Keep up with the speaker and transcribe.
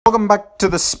Welcome back to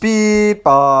the Speed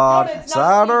Pod No, it's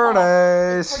not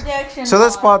Saturdays. Speed Pod. It's Prediction So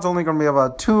this Pod. pod's only going to be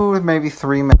about 2, maybe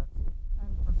 3 minutes.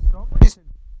 And for some reason,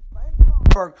 Ben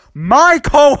Goldberg, my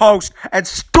co-host and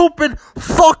stupid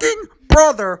fucking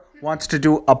brother, wants to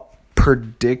do a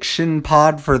prediction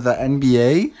pod for the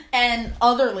NBA. And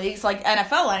other leagues like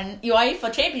NFL and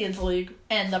UEFA Champions League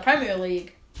and the Premier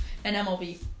League and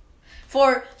MLB.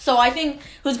 So I think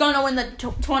who's going to win the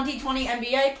 2020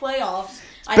 NBA playoffs?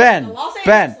 I think the Los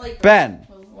Angeles Lakers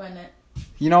will win it.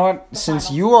 You know what? Since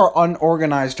finals. you are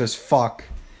unorganized as fuck,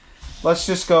 let's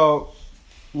just go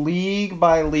league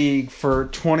by league for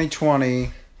 2020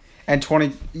 and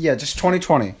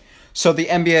 2020. So the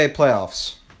NBA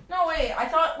playoffs. No, wait. I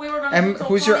thought we were going to do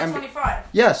who's your 2025.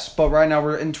 Yes, but right now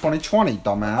we're in 2020,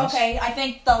 dumbass. Okay, I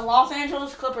think the Los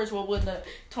Angeles Clippers will win the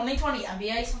 2020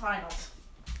 NBA Finals.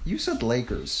 You said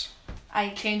Lakers. I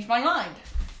changed my mind.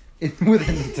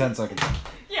 Within 10 seconds.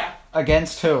 Yeah.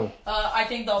 Against who? I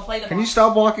think they'll play the Can you Bucks.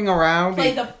 stop walking around?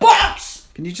 Play the Bucks!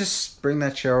 Can you just bring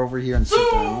that chair over here and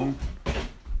sit down?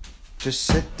 Just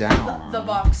sit down. The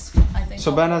Bucks, I think.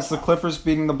 So Ben has the Clippers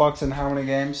beating the Bucks in how many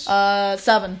games?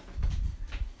 7.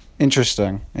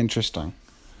 Interesting.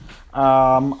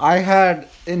 I had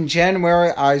in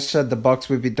January I said the Bucks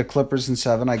would beat the Clippers in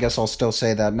 7. I guess I'll still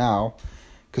say that now,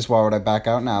 because why would I back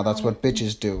out now? That's what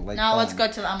bitches do. Like Now Ben. let's go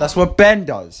to the That's what Ben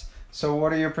does. So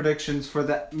what are your predictions for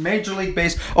the Major League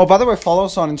Base? Oh, by the way, follow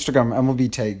us on Instagram,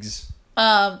 MLB Tags.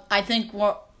 I think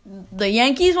the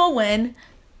Yankees will win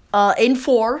in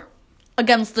 4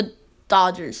 against the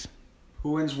Dodgers.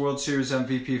 Who wins World Series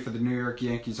MVP for the New York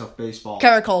Yankees of baseball?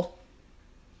 Garrett Cole.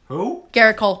 Who?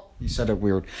 Garrett Cole. You said it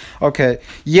weird. Okay.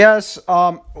 Yes.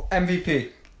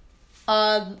 MVP.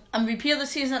 MVP of the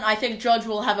season, I think Judge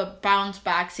will have a bounce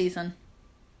back season.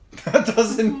 That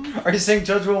doesn't. Are you saying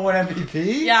Judge will win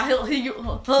MVP? Yeah, he'll do you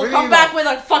come mean back by- with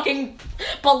a fucking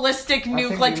ballistic think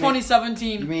nuke you like mean-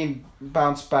 2017. You mean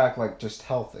bounce back like just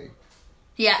healthy?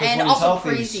 Yeah, 'Cause and when he's also healthy,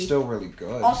 crazy. he's still really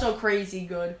good. Also crazy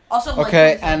good. Also like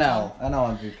Okay, crazy NL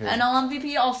MVP. good. NL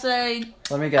MVP, I'll say.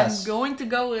 Let me I'm guess. going to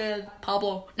go with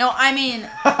Pablo. No, I mean,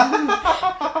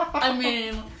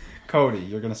 Cody.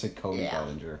 You're gonna say Cody Yeah.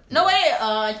 Bellinger. no way.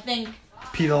 I think,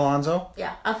 Pete Alonso.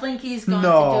 yeah, I think he's going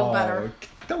No. to do better.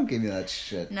 Don't give me that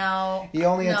shit. No. He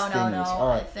only had no, stingers. All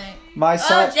right. I think. My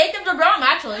side. Jacob DeGrom,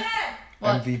 actually.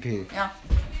 What? MVP. Yeah.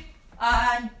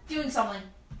 I'm doing something.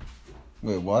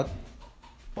 Wait, what?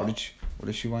 What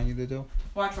did she want you to do?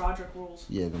 Watch Roderick Rules.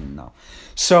 Yeah, no.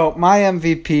 So my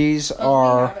MVPs We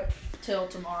are. have it till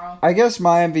tomorrow. I guess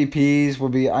my MVPs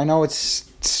would be. I know it's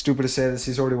stupid to say this.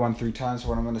 He's already won 3 times.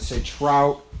 But I'm going to say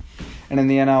Trout, and in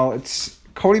the NL, it's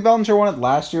Cody Bellinger won it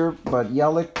last year, but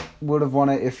Yelich would have won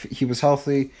it if he was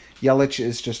healthy. Yelich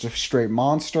is just a straight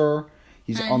monster.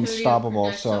 He's And who do you unstoppable.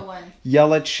 predict to So win?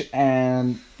 Yelich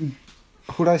and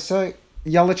who'd I say?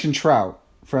 Yelich and Trout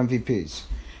for MVPs,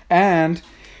 and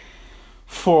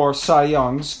for Cy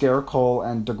Youngs, Garrett Cole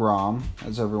and DeGrom,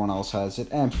 as everyone else has it.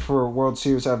 And for World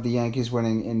Series, I have the Yankees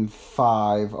winning in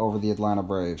 5 over the Atlanta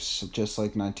Braves, just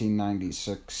like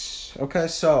 1996. Okay,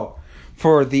 so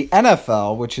for the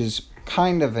NFL, which is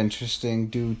kind of interesting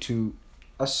due to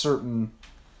a certain...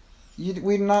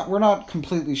 We're not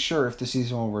completely sure if the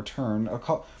season will return.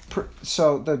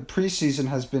 So the preseason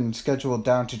has been scheduled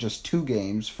down to just 2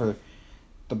 games for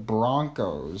the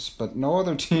Broncos, but no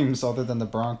other teams other than the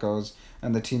Broncos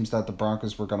and the teams that the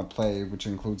Broncos were going to play, which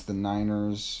includes the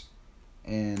Niners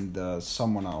and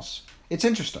someone else. It's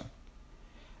interesting.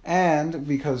 And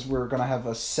because we're going to have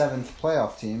a 7th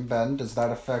playoff team, Ben, does that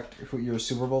affect your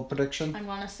Super Bowl prediction? I'm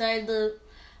gonna say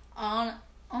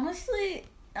honestly,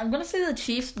 I'm gonna say the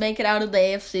Chiefs make it out of the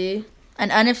AFC. And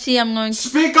NFC,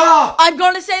 Speak up! I'm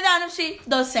gonna say the NFC,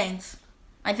 the Saints.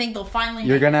 I think they'll finally.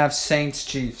 You're going to have Saints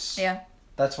Chiefs. Yeah.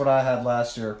 That's what I had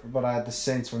last year, but I had the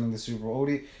Saints winning the Super Bowl.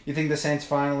 You think the Saints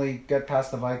finally get past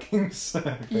the Vikings?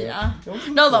 Yeah.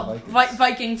 Don't No, lose the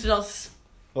Vikings just.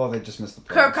 Oh, they just missed the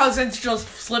Kirk playoffs. Cousins just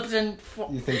slips in.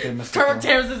 You think they missed the playoffs?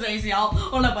 Tears his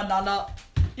ACL on a banana.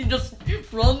 He just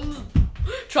runs,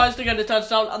 tries to get a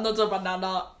touchdown, and there's a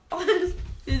banana.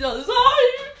 He does.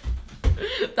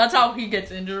 That's how he gets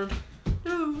injured.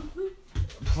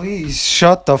 Please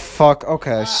shut the fuck.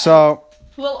 Okay, so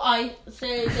Will I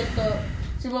say get the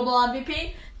Super Bowl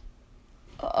MVP?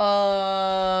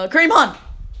 Kareem Hunt.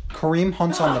 Kareem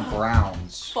Hunt's on the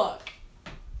Browns. Fuck.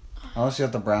 Unless you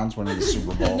have the Browns winning the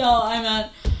Super Bowl. No, I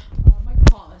meant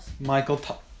Michael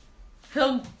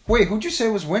Thomas. Wait, who'd you say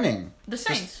was winning? The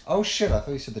Saints. Oh shit! I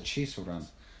thought you said the Chiefs would run.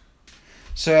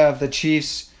 So you have the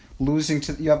Chiefs losing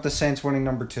to. You have the Saints winning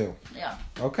number 2. Yeah.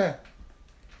 Okay.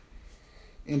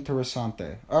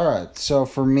 Interessante. All right. So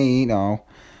for me, no.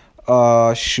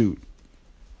 Shoot.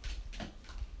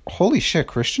 Holy shit,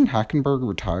 Christian Hackenberg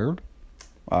retired?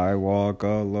 I walk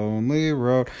a lonely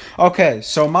road. Okay,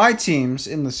 so my teams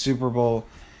in the Super Bowl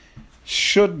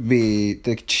should be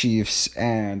the Chiefs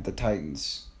and the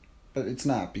Titans. But it's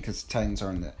not because the Titans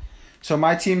aren't there. So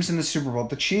my teams in the Super Bowl,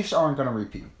 the Chiefs aren't going to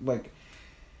repeat.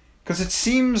 Because it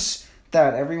seems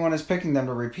that everyone is picking them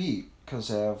to repeat because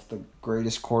they have the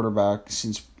greatest quarterback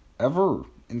since ever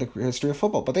in the history of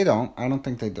football. But they don't. I don't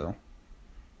think they do.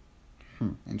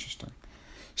 Interesting.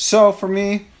 So for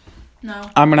me, No.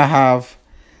 I'm going to have...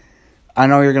 I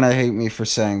know you're going to hate me for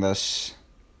saying this,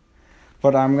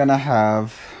 but I'm going to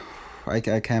have... I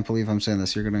can't believe I'm saying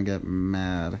this. You're going to get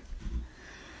mad.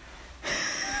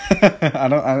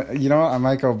 You know what? I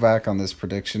might go back on this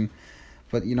prediction,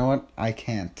 but you know what? I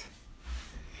can't.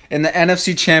 In the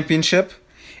NFC Championship,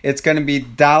 it's going to be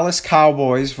Dallas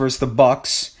Cowboys versus the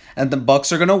Bucks, and the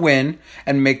Bucks are going to win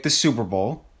and make the Super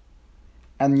Bowl.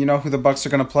 And you know who the Bucks are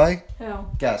going to play? Who?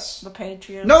 Guess. The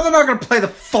Patriots. No, they're not going to play the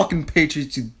fucking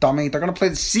Patriots, you dummy. They're going to play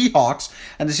the Seahawks,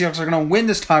 and the Seahawks are going to win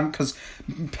this time because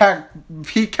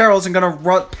Pete Carroll isn't going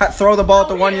to throw the ball at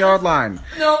the 1 yard line.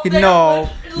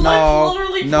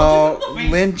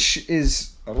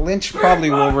 Lynch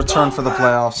probably will return for the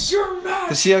playoffs.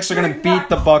 The Seahawks are going to beat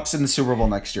the Bucks in the Super Bowl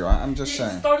next year. I'm just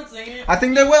saying. Started saying it. I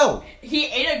think they will. He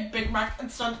ate a Big Mac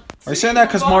and started. Are you saying that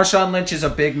because Marshawn Lynch is a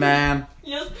big man?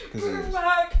 Yes. Big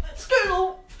Mac.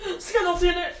 Skittles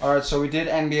in it. All right, so we did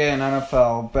NBA and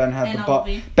NFL. Ben had the Bucks.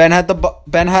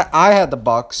 MLB. I had the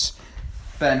Bucks.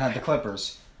 Ben had the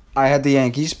Clippers. I had the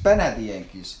Yankees. Ben had the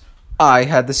Yankees. I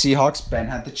had the Seahawks. Ben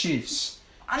had the Chiefs.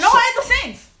 I know I had the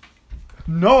Saints.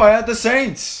 No, I had the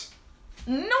Saints.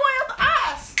 No, I had the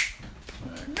ass.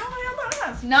 No, I had the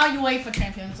ass. Now you wait for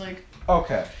Champions League.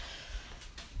 Okay.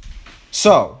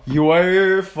 So,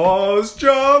 UEFA's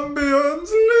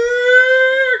Champions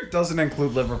League doesn't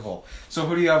include Liverpool. So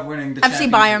who do you have winning the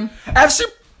FC Champions Bayern. League? FC...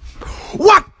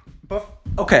 What?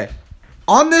 Okay.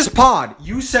 On this pod,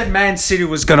 you said Man City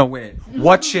was going to win.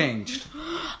 What changed?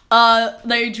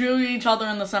 They drew each other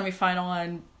in the semifinal,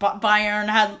 and Bayern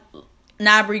had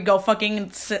Gnabry go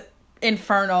fucking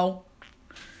inferno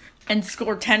and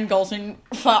score 10 goals in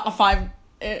 5.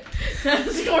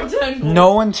 Score 10 goals.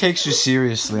 No one takes you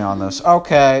seriously on this.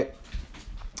 Okay.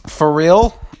 For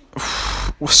real?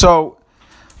 So,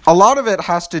 a lot of it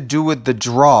has to do with the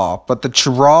draw, but the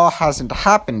draw hasn't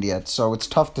happened yet, so it's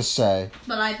tough to say.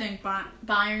 But I think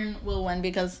Bayern will win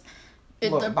because...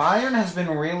 Bayern has been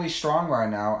really strong right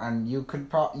now, and you could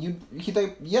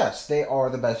yes, they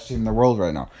are the best team in the world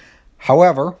right now.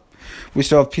 However, we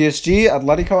still have PSG,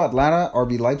 Atletico, Atlanta,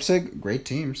 RB Leipzig, great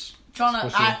teams.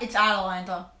 It's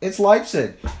Atalanta. It's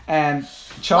Leipzig and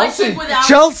Chelsea. Without...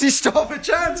 Chelsea still have a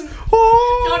chance.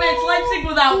 Oh! Jonah, it's Leipzig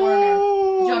without Werner.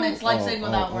 Jonah, it's Leipzig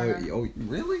without Werner. Oh,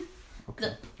 really?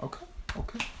 Okay.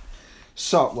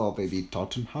 So, well, baby,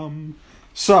 Tottenham.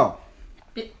 So,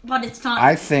 but it's time.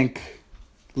 I think.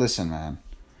 Listen, man.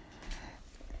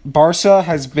 Barca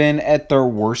has been at their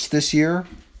worst this year,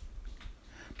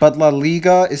 but La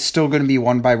Liga is still going to be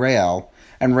won by Real,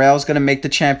 and Real's going to make the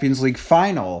Champions League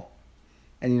final.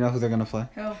 And you know who they're going to play?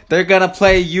 Who? They're going to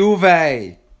play Juve.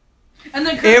 And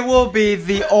It will be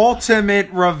the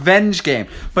ultimate revenge game,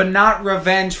 but not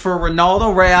revenge for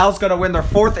Ronaldo. Real's going to win their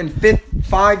 4th and 5th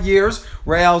 5 years.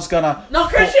 Real's going to... No,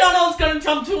 Cristiano's going to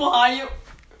jump too high.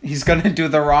 He's going to do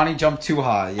the Ronnie jump too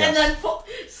high, yes. And then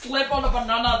slip on a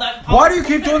banana. Why do you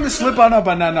keep doing the slip on a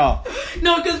banana?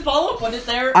 No, because Paulo put it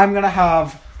there. I'm going to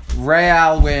have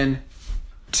Real win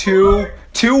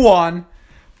 2-1.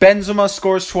 Benzema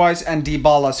scores twice, and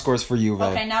Dybala scores for Juve.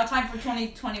 Okay, now time for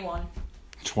 2021.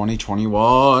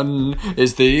 2021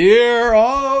 is the year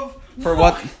of... For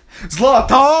what?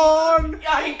 Zlatan!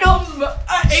 Yeah, he comes.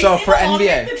 So, for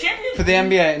NBA. For the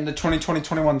NBA in the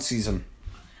 2020-21 season.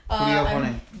 Who do you have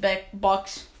winning?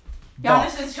 Bucks.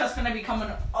 Giannis is just going to be coming...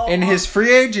 in his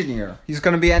free agent year. He's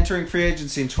going to be entering free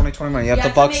agency in 2021. You have the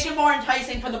Bucks. To make it more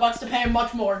enticing for the Bucks to pay him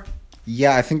much more.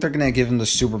 Yeah, I think they're going to give him the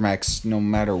Supermax no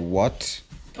matter what.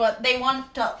 But they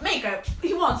want to make it.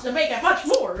 He wants to make it much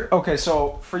more. Okay,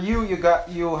 so for you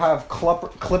have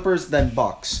Clippers, then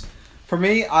Bucks. For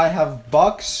me, I have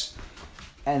Bucks,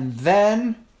 and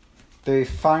then they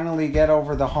finally get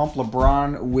over the hump.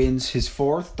 LeBron wins his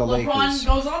 4th. The Lakers. LeBron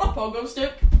goes on a pogo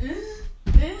stick.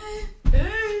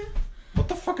 What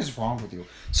the fuck is wrong with you?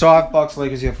 So I have Bucks,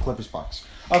 Lakers. You have Clippers, Bucks.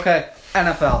 Okay,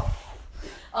 NFL.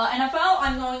 NFL,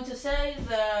 I'm going to say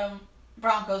the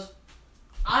Broncos.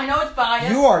 I know it's biased.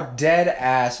 You are dead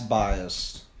ass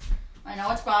biased. I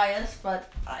know it's biased,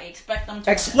 but I expect them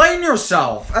to. Explain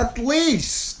yourself, at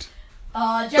least.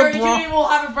 Jerry Jeudy will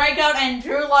have a breakout, and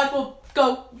Drew Lock will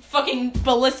go fucking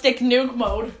ballistic nuke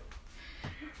mode.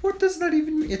 What does that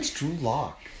even mean? It's Drew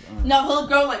Lock. No, he'll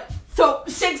go like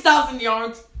 6,000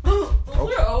 yards.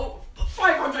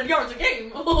 500 yards a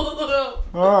game.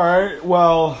 Alright,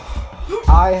 well,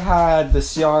 I had the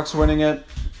Seahawks winning it.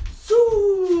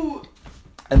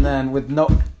 And then with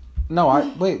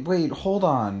wait, hold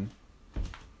on.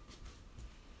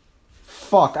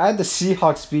 Fuck, I had the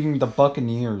Seahawks beating the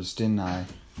Buccaneers, didn't I?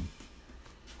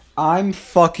 I'm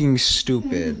fucking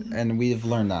stupid, and we've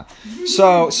learned that.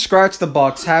 So, scratch the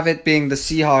Bucs, have it being the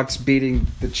Seahawks beating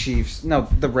the Chiefs. No,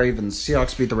 the Ravens.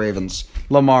 Seahawks beat the Ravens.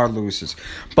 Lamar loses.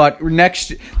 But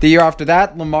the year after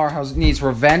that, Lamar needs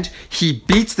revenge. He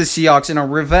beats the Seahawks in a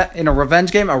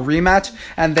revenge game, a rematch,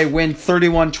 and they win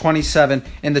 31-27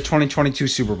 in the 2022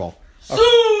 Super Bowl. Okay.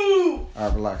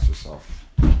 Alright, relax yourself.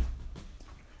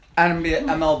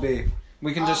 MLB.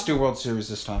 We can just do World Series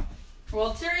this time.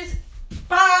 World Series?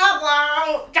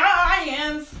 Pablo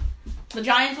Giants. The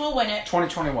Giants will win it.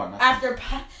 2021. After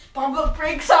Pablo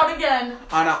breaks out again.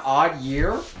 On an odd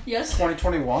year? Yes.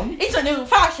 2021? It's a new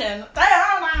fashion.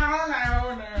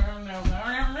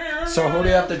 So who do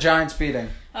you have the Giants beating?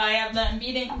 I have them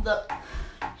beating the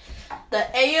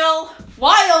AL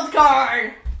wild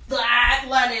card. The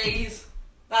Athletics.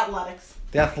 The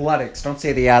Athletics. Don't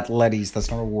say the Athletics.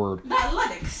 That's not a word. The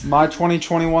Athletics. My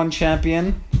 2021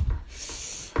 champion.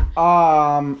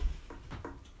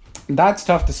 That's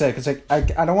tough to say because I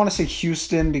don't want to say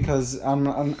Houston because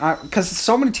because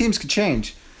so many teams could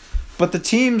change, but the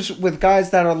teams with guys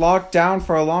that are locked down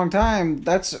for a long time,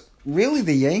 that's really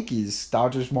the Yankees.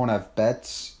 Dodgers won't have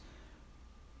bets.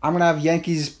 I'm gonna have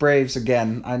Yankees Braves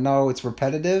again. I know it's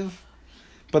repetitive,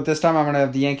 but this time I'm gonna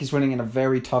have the Yankees winning in a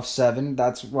very tough 7.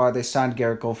 That's why they signed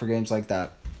Garrett Cole for games like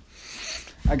that.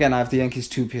 Again, I have the Yankees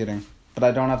 2-peating. But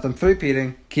I don't have them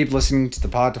 3-peating. Keep listening to the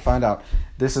pod to find out.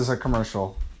 This is a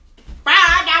commercial.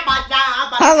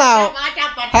 Hello.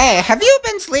 Hey, have you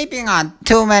been sleeping on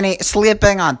too many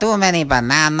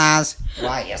bananas?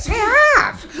 Why, yes, I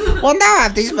have. Well, now I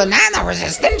have these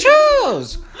banana-resistant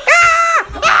shoes.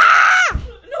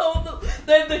 No,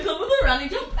 they come with a Randy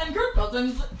Jump and Kirk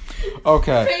Cousins.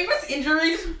 Okay. Famous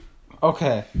injuries.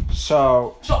 Okay,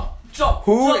 so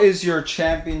who Who is your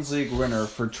Champions League winner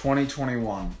for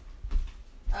 2021?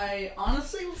 I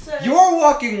honestly will say... You're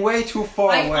walking way too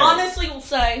far away. I honestly will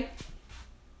say...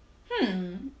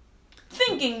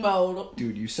 Thinking mode.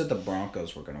 Dude, you said the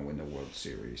Broncos were going to win the World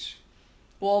Series.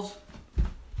 Wolves.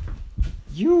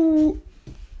 You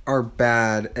are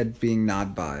bad at being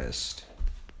not biased.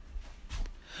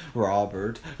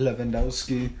 Robert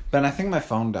Lewandowski. Ben, I think my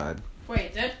phone died.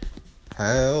 Wait, did?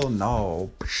 Hell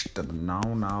no.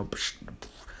 No.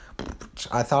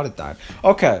 I thought it died.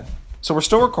 Okay, so we're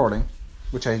still recording.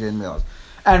 Which I didn't realize.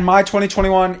 And my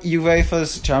 2021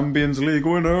 UEFA's Champions League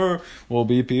winner will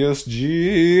be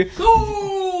PSG.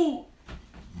 Ooh!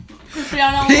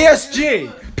 Cristiano.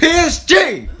 PSG!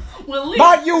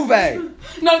 Not Juve!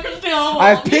 No, Cristiano.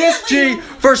 I have PSG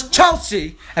versus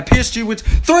Chelsea. And PSG wins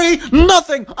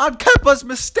 3-0 on Kepa's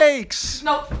mistakes.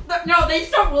 No, they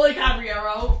start Willie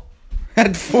Caballero.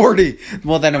 At 40.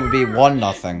 Well, then it would be 1-0.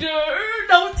 No, it's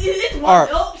 1-0.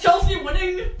 Alright. Chelsea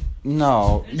winning.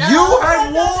 No, you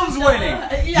had Wolves winning.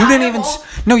 Yeah, You didn't even.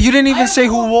 You didn't even say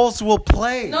who Wolves will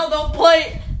play. No, they'll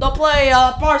play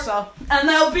Barca, and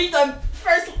they'll beat them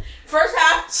first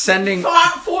half. Sending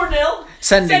 4-0.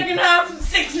 Second half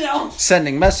 6-0.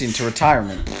 Sending Messi into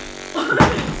retirement.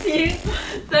 See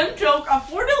them choke a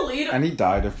 4-0 lead. And he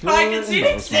died of pure By conceding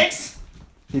embarrassment. 6.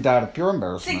 He died of pure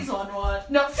embarrassment.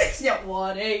 6-1. No,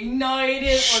 6-1. A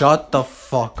United. Shut the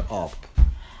fuck up.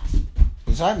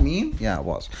 Was that mean? Yeah, it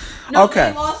was. No, Okay.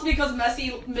 they lost because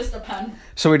Messi missed a pen.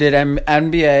 So we did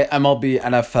NBA, MLB,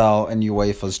 NFL, and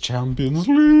UEFA's Champions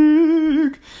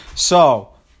League. So,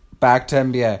 back to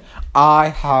NBA. I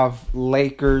have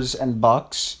Lakers and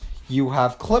Bucks. You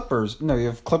have Clippers. No, you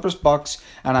have Clippers, Bucks,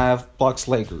 and I have Bucks,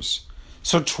 Lakers.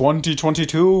 So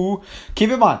 2022. Keep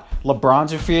in mind,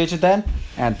 LeBron's a free agent then.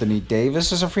 Anthony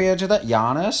Davis is a free agent then.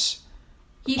 Giannis,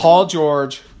 Paul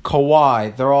George,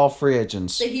 Kawhi. They're all free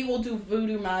agents. He will do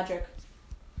voodoo magic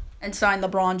and sign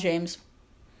LeBron James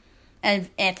and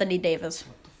Anthony Davis.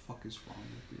 What the fuck is wrong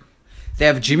with you? They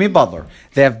have Jimmy Butler.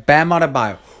 They have Bam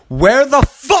Adebayo. Where the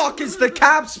fuck is the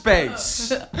cap space?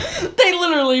 They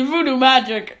literally voodoo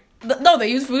magic. No, they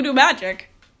use voodoo magic.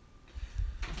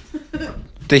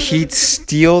 The Heat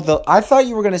steal the... I thought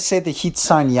you were going to say the Heat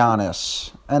sign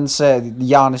Giannis and say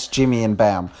Giannis, Jimmy, and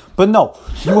Bam. But no,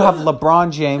 you have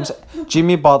LeBron James,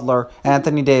 Jimmy Butler,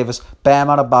 Anthony Davis, Bam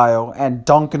Adebayo, and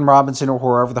Duncan Robinson or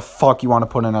whoever the fuck you want to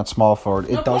put in at small forward.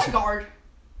 It doesn't... Point guard.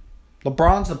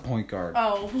 LeBron's the point guard.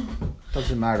 Oh.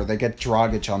 Doesn't matter. They get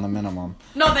Dragic on the minimum.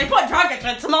 No, they put Dragic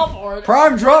at small forward.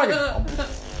 Prime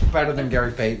Dragic. Better than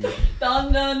Gary Payton.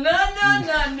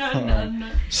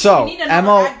 So, We need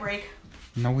another ad break.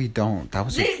 No, we don't. That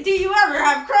was. Do you ever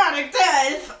have chronic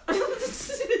death?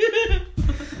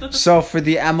 So for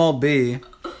the MLB,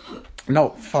 no,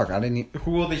 fuck. I didn't.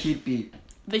 Who will the Heat beat?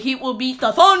 The Heat will beat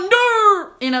the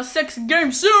Thunder in a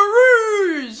 6-game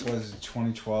series. What is it?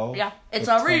 2012. Yeah, it's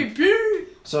With a repeat.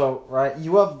 So right,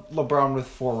 you have LeBron with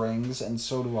 4 rings, and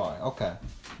so do I. Okay.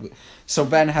 So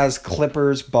Ben has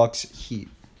Clippers, Bucks, Heat,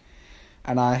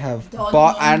 and I have.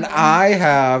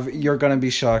 You're gonna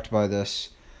be shocked by this.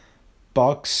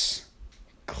 Bucks,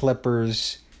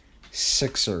 Clippers,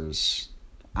 Sixers.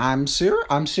 I'm serious.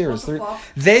 What the fuck?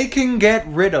 They can get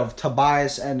rid of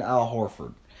Tobias and Al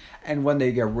Horford. And when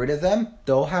they get rid of them,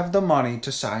 they'll have the money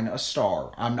to sign a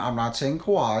star. I'm not saying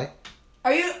Kawhi.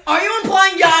 Are you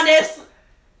implying Giannis?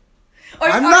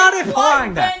 I'm not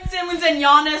implying that. Ben Simmons and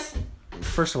Giannis.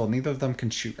 First of all, neither of them can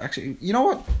shoot. Actually, you know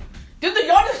what? Do the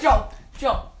Giannis jump.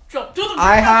 Do the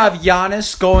I have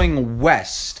Giannis going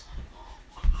west.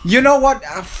 You know what?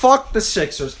 Fuck the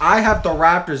Sixers. I have the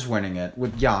Raptors winning it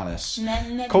with Giannis.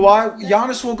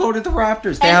 Giannis will go to the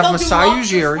Raptors. They have Masai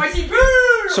Ujiri.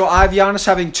 So I have Giannis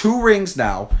having 2 rings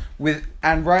now.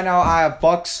 And right now I have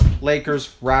Bucks,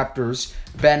 Lakers, Raptors.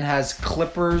 Ben has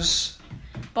Clippers,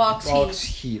 Bucks,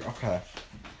 Heat. Okay.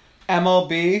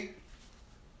 MLB.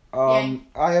 I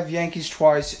have Yankees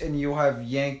twice, and you have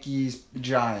Yankees,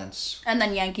 Giants. And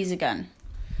then Yankees again.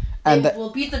 And We'll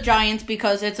beat the Giants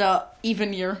because it's a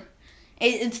even year.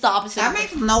 It's the opposite. That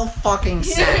makes no fucking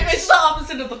It's sense. the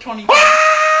opposite of the 20.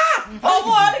 Ah! Oh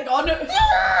my god!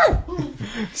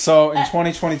 So in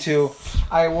 2022,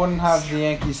 I wouldn't have the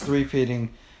Yankees three-peating.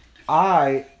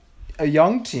 A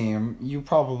young team, you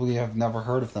probably have never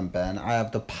heard of them, Ben. I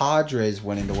have the Padres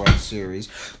winning the World Series.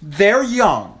 They're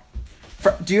young.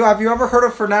 Have you ever heard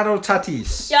of Fernando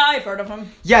Tatis? Yeah, I've heard of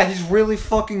him. Yeah, he's really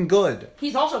fucking good.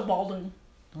 He's also balding.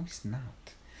 No, he's not.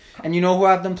 And you know who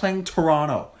have them playing?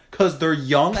 Toronto. Because they're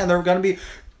young and they're going to be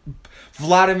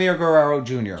Vladimir Guerrero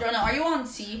Jr. Jonah, are you on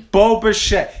C? Bo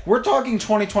Bichette. We're talking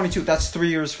 2022. That's 3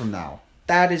 years from now.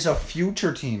 That is a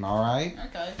future team, all right?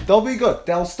 Okay. They'll be good.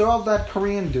 They'll still have that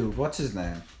Korean dude. What's his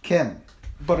name? Kim.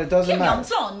 But it doesn't Kim matter.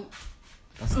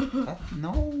 Young-sun.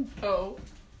 No. Oh.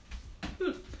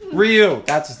 Ryu.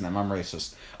 That's his name. I'm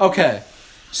racist. Okay.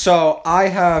 So I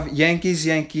have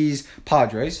Yankees,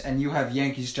 Padres, and you have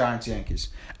Yankees, Giants.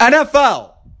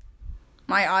 NFL.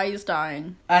 My eye is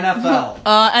dying. NFL.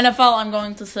 NFL, I'm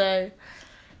going to say.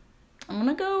 I'm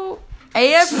gonna go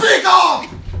AFC. Speak up!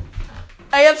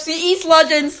 AFC East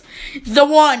Legends. The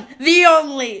one, the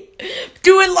only.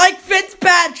 Do it like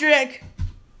Fitzpatrick.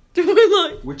 Do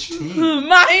it like Which team?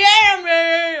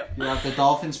 Miami. You have the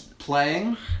Dolphins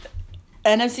playing?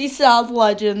 NFC South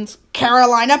Legends.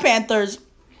 Carolina Panthers.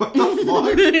 What the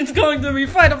fuck? It's going to be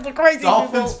fight of the crazy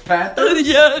Dolphins, people. Panthers?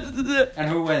 Yes. And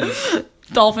who wins?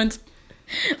 Dolphins.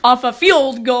 Off a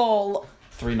field goal.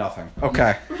 3-0.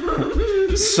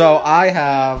 Okay. So I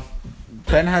have...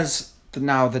 Ben has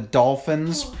now the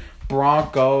Dolphins,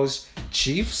 Broncos,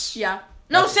 Chiefs? Yeah.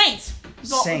 No, Saints.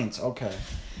 Saints, okay.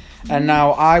 And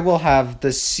now I will have the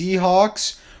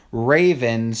Seahawks,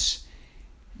 Ravens.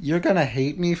 You're going to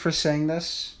hate me for saying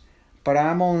this, but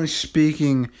I'm only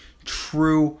speaking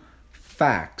true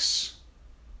facts.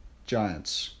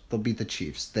 Giants. They'll beat the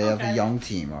Chiefs. They have a young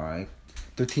team, all right?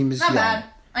 Their team is Not young. bad.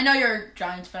 I know you're a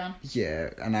Giants fan.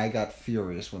 Yeah, and I got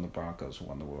furious when the Broncos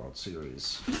won the World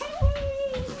Series.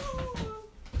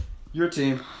 Your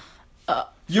team.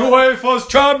 UEFA's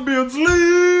Champions League!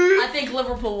 I think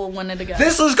Liverpool will win it again.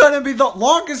 This is going to be the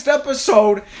longest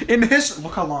episode in history.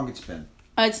 Look how long it's been.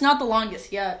 It's not the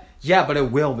longest yet. Yeah, but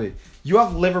it will be. You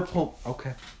have Liverpool.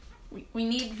 Okay. We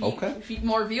need Okay.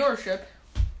 more viewership.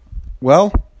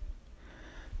 Well,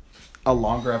 a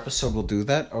longer episode will do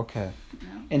that? Okay.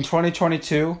 In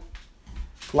 2022,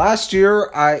 last year,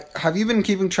 have you been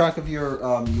keeping track of your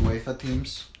UEFA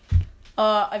teams?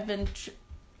 I've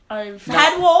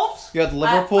had Wolves. You had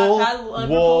Liverpool, I've had Liverpool.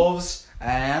 Wolves,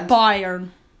 and... Bayern.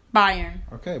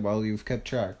 Okay, well, you've kept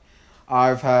track.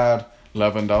 I've had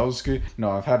Lewandowski.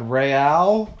 No, I've had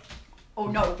Real. Oh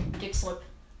no, dick slip.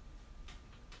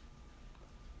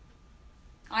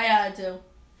 I had to.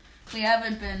 We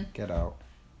haven't been. Get out.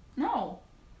 No.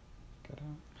 Get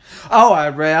out. Oh, I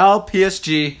had Real,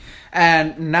 PSG,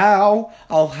 and now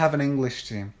I'll have an English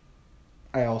team.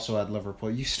 I also had Liverpool.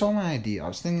 You stole my idea. I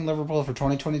was thinking Liverpool for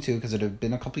 2022 because it had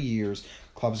been a couple of years.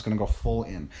 Club is going to go full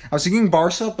in. I was thinking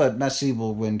Barca, but Messi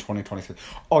will win 2023.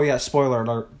 Oh, yeah, spoiler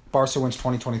alert. Barca wins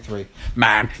 2023.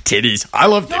 Man, titties. I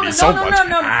love titties so much.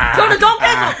 No, don't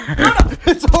cancel. No.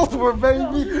 It's over,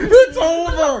 baby. It's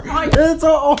over. It's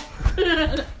over.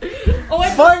 Oh,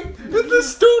 wait. Fight in the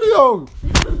studio.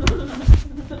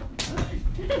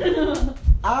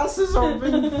 Asses are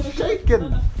being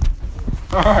shaken.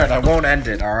 All right, I won't end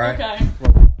it, all right? Okay.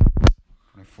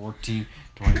 2014,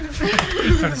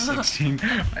 2016,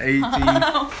 18,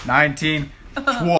 19, 20.